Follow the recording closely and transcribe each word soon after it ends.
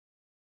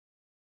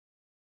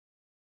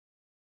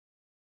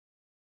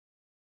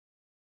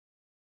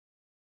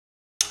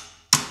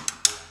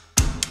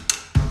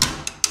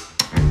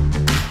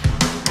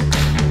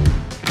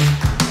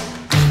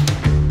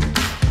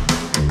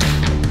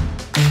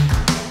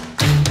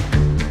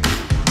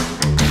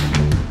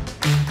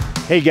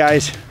Hey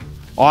guys,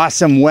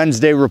 awesome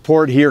Wednesday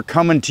report here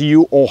coming to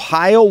you,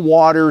 Ohio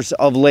waters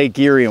of Lake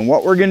Erie. And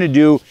what we're gonna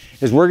do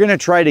is we're gonna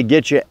try to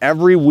get you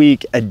every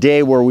week a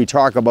day where we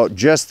talk about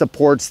just the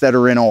ports that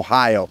are in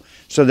Ohio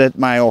so that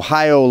my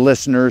Ohio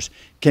listeners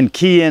can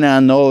key in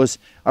on those.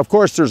 Of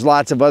course, there's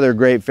lots of other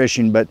great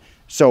fishing, but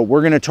so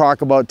we're gonna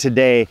talk about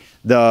today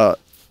the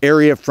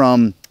area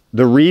from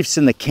the reefs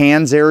in the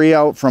Cans area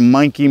out from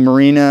Monkey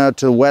Marina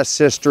to West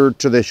Sister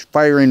to the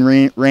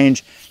firing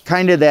range,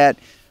 kind of that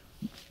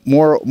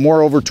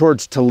more over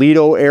towards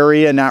Toledo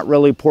area, not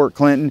really Port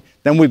Clinton.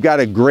 Then we've got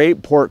a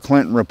great Port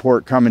Clinton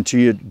report coming to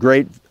you.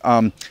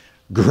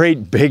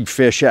 Great big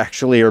fish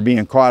actually are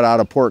being caught out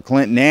of Port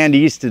Clinton and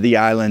east of the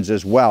islands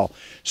as well.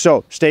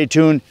 So stay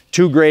tuned.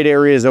 Two great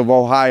areas of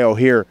Ohio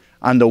here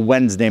on the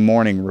Wednesday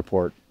morning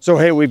report. So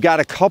hey, we've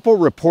got a couple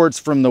reports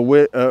from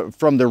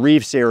the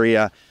reefs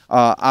area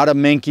out of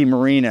Monkey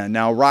Marina.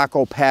 Now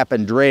Rocco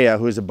Papandrea,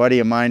 who's a buddy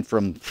of mine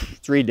from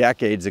 3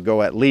 decades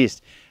ago at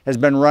least, has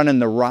been running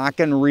the Rock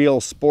and Reel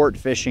sport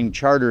fishing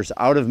charters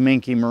out of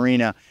Monkey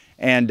Marina,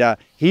 and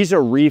he's a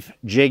reef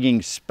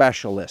jigging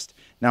specialist.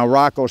 Now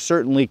Rocco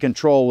certainly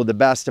control with the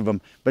best of them,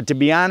 but to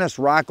be honest,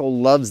 Rocco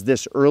loves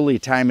this early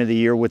time of the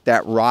year with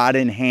that rod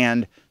in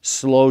hand,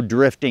 slow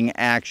drifting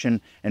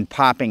action and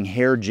popping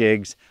hair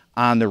jigs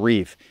on the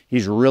reef.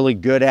 He's really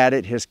good at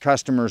it. His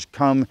customers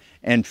come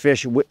and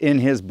fish in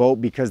his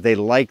boat because they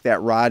like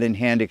that rod in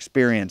hand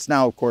experience.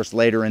 Now, of course,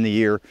 later in the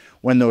year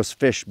when those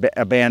fish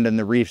abandon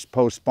the reefs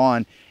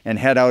post-spawn and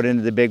head out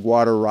into the big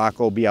water,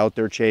 Rocco will be out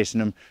there chasing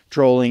them,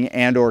 trolling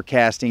and or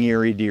casting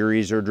Erie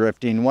dearies or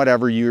drifting,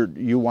 whatever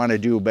you want to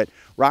do. But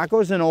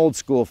Rocco's an old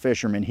school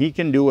fisherman. He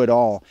can do it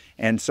all.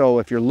 And so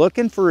if you're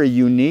looking for a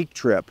unique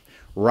trip,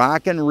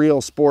 Rock and Reel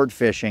sport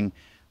fishing,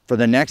 for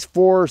the next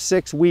 4 or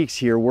 6 weeks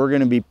here, we're going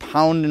to be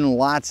pounding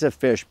lots of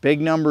fish, big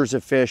numbers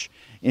of fish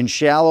in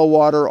shallow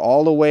water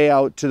all the way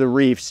out to the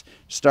reefs,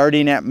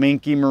 starting at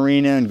Monkey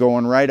Marina and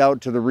going right out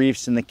to the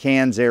reefs in the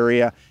Cans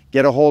area.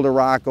 Get a hold of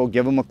Rocco,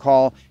 give him a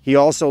call. He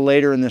also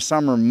later in the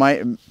summer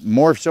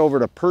morphs over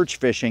to perch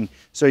fishing,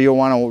 so you'll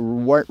want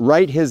to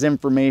write his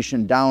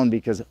information down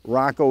because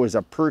Rocco is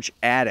a perch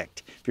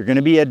addict. If you're going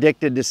to be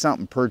addicted to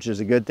something, perch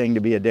is a good thing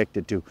to be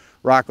addicted to.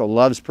 Rocco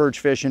loves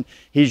perch fishing.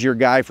 He's your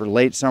guy for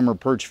late summer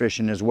perch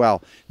fishing as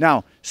well.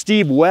 Now,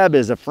 Steve Webb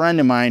is a friend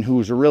of mine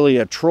who's really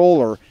a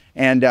troller,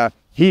 and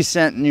he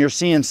sent, and you're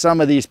seeing some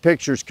of these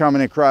pictures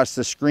coming across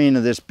the screen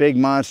of this big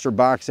monster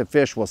box of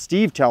fish. Well,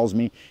 Steve tells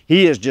me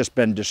he has just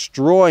been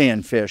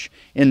destroying fish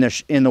in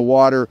the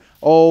water,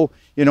 you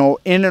know,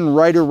 in and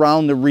right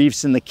around the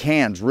reefs and the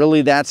Cans.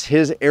 Really, that's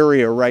his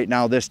area right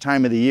now this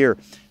time of the year.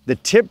 The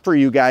tip for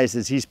you guys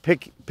is he's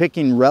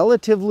picking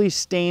relatively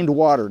stained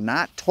water,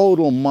 not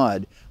total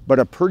mud, but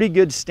a pretty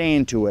good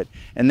stain to it.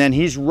 And then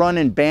he's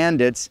running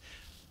bandits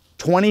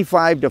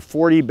 25 to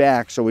 40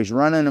 back, so he's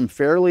running them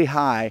fairly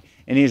high,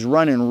 and he's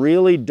running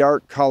really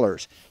dark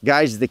colors.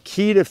 Guys, the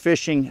key to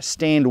fishing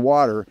stained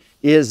water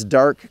is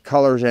dark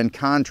colors and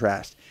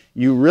contrast.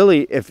 You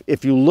really,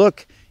 if you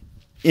look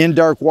in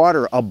dark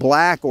water, a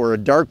black or a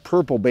dark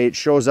purple bait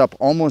shows up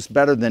almost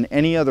better than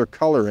any other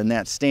color in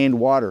that stained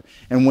water.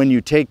 And when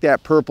you take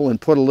that purple and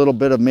put a little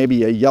bit of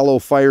maybe a yellow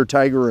fire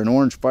tiger or an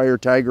orange fire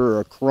tiger or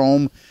a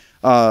chrome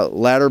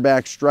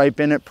ladderback stripe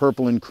in it,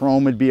 purple and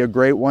chrome would be a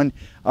great one.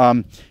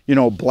 You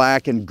know,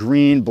 black and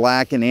green,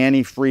 black and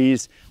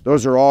antifreeze,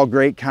 those are all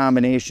great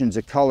combinations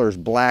of colors.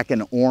 Black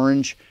and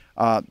orange,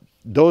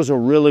 those will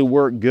really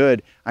work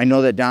good. I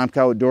know that Domka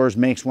Outdoors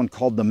makes one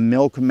called the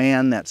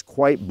Milkman that's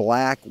quite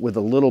black with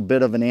a little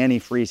bit of an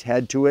antifreeze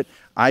head to it.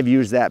 I've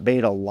used that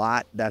bait a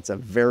lot. That's a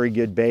very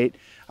good bait.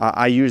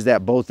 I use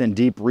that both in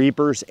deep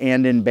reapers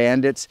and in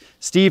bandits.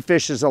 Steve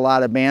fishes a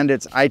lot of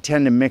bandits. I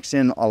tend to mix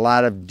in a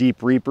lot of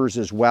deep reapers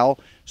as well,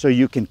 so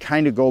you can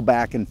kind of go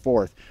back and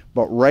forth.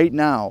 But right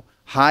now,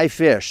 high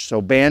fish, so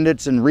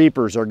bandits and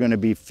reapers are going to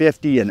be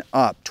 50 and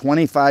up,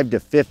 25 to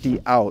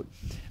 50 out.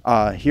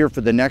 Here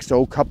for the next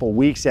couple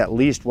weeks at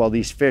least while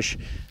these fish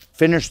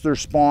finish their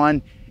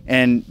spawn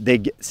and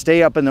they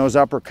stay up in those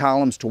upper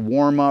columns to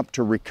warm up,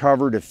 to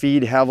recover, to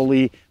feed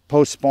heavily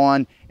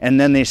post-spawn,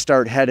 and then they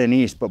start heading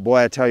east. But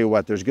boy, I tell you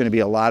what, there's going to be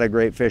a lot of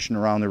great fishing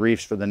around the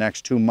reefs for the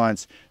next 2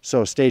 months,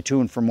 so stay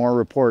tuned for more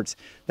reports.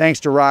 Thanks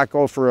to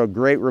Rocco for a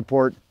great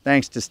report.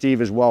 Thanks to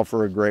Steve as well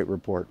for a great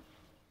report.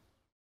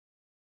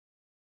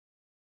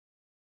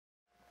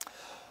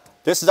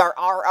 This is our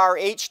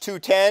RRH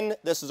 210.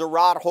 This is a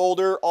rod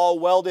holder, all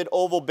welded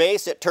oval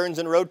base. It turns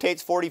and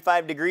rotates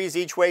 45 degrees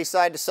each way,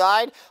 side to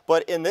side.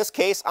 But in this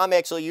case, I'm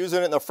actually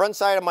using it in the front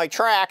side of my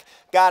track.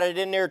 Got it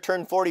in there,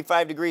 turned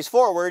 45 degrees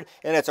forward,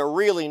 and it's a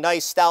really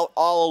nice, stout,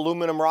 all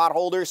aluminum rod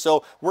holder.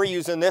 So we're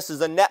using this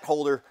as a net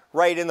holder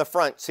right in the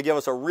front to give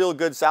us a real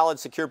good, solid,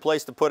 secure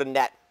place to put a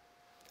net.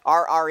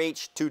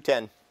 RRH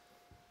 210.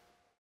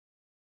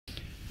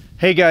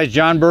 Hey guys,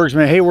 John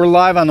Bergsman. Hey, we're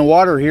live on the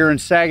water here in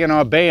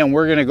Saginaw Bay, and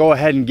we're going to go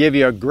ahead and give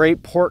you a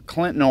great Port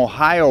Clinton,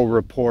 Ohio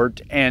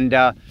report. And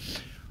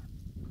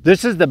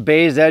This is the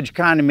Bay's Edge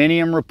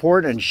condominium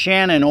report, and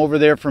Shannon over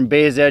there from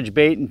Bay's Edge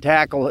Bait and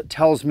Tackle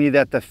tells me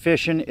that the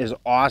fishing is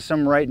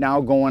awesome right now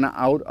going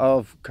out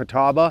of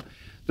Catawba.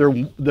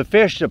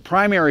 The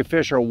primary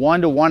fish are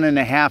 1 to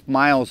 1.5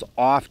 miles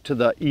off to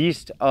the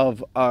east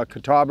of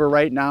Catawba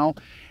right now.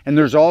 And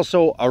there's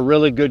also a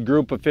really good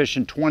group of fish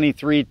in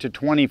 23 to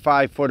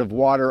 25 foot of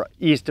water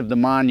east of the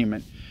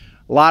monument.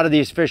 A lot of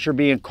these fish are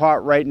being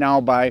caught right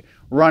now by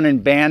running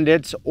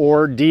bandits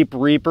or deep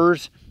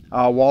reapers.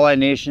 Walleye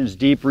Nation's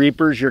deep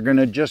reapers. You're going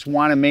to just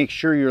want to make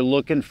sure you're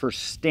looking for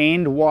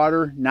stained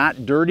water,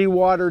 not dirty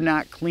water,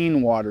 not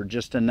clean water,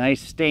 just a nice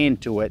stain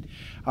to it.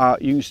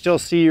 You can still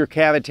see your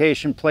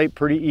cavitation plate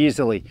pretty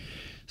easily.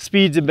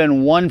 Speeds have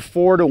been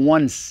 1.4 to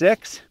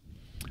 1.6.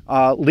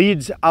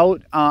 Leads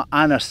out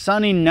on a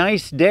sunny,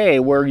 nice day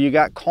where you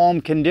got calm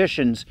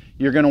conditions.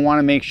 You're going to want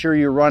to make sure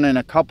you're running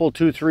a couple,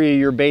 2, 3 of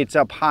your baits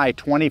up high,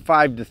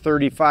 25 to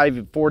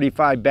 35,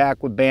 45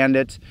 back with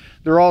bandits.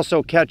 They're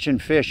also catching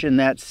fish in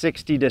that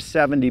 60 to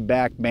 70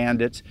 back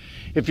bandits.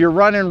 If you're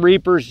running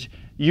reapers,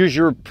 use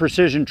your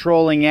precision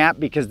trolling app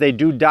because they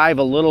do dive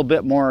a little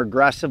bit more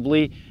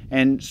aggressively.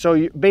 And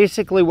so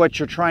basically what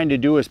you're trying to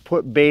do is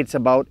put baits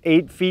about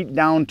 8 feet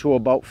down to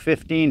about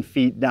 15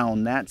 feet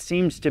down. That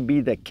seems to be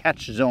the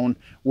catch zone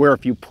where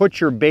if you put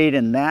your bait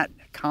in that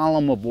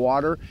column of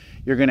water,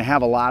 you're going to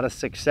have a lot of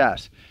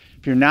success.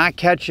 If you're not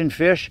catching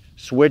fish,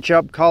 switch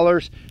up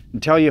colors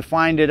until you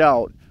find it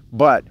out.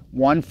 But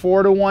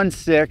 1.4 to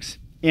 1.6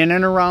 in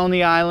and around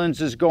the islands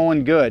is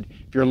going good.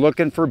 If you're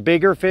looking for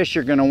bigger fish,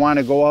 you're going to want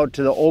to go out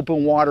to the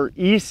open water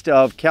east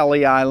of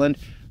Kelly Island.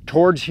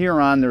 Towards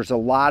Huron, there's a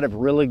lot of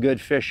really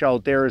good fish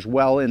out there as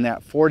well in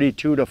that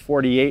 42 to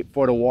 48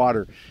 foot of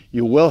water.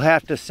 You will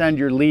have to send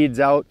your leads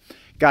out.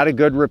 Got a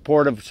good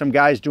report of some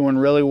guys doing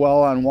really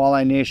well on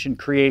Walleye Nation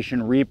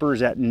Creation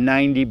Reapers at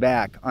 90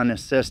 back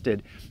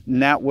unassisted.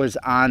 And that was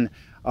on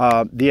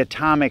the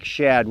Atomic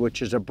Shad,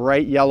 which is a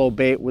bright yellow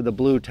bait with a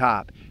blue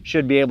top.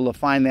 Should be able to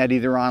find that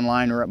either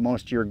online or at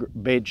most of your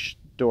bait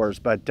stores.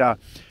 But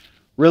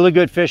really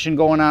good fishing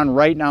going on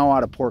right now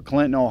out of Port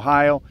Clinton,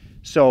 Ohio.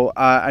 So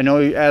I know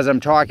as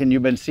I'm talking,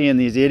 you've been seeing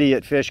these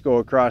idiot fish go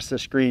across the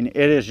screen.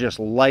 It is just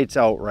lights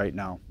out right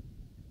now.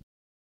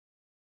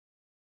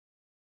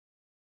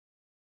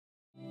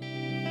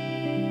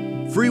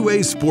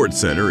 Freeway Sports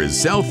Center is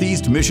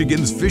Southeast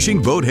Michigan's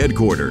fishing boat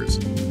headquarters.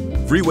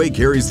 Freeway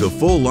carries the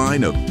full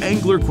line of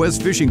Angler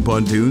Quest fishing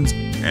pontoons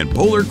and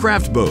Polar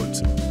craft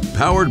boats,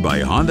 powered by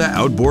Honda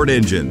outboard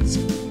engines.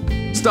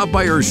 Stop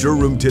by our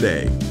showroom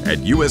today at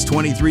US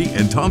 23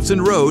 and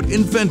Thompson Road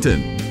in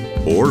Fenton,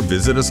 or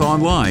visit us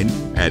online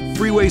at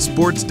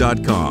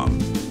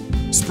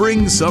freewaysports.com.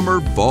 Spring,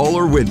 summer, fall,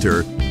 or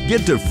winter,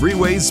 get to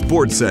Freeway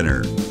Sports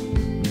Center.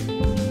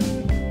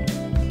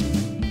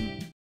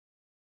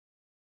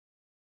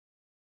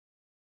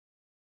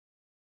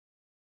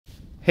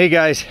 Hey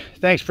guys,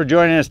 thanks for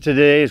joining us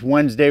today's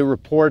Wednesday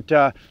report.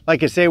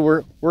 Like I say,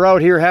 we're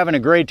out here having a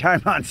great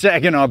time on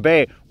Saginaw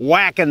Bay,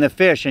 whacking the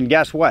fish, and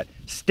guess what?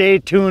 Stay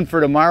tuned for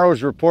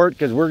tomorrow's report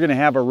because we're going to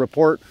have a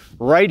report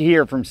right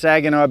here from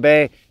Saginaw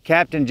Bay.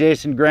 Captain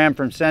Jason Graham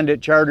from Send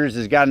It Charters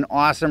has got an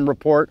awesome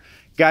report.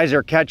 Guys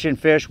are catching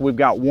fish. We've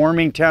got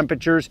warming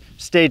temperatures.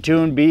 Stay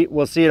tuned.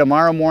 We'll see you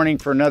tomorrow morning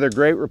for another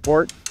great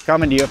report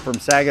coming to you from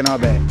Saginaw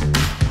Bay.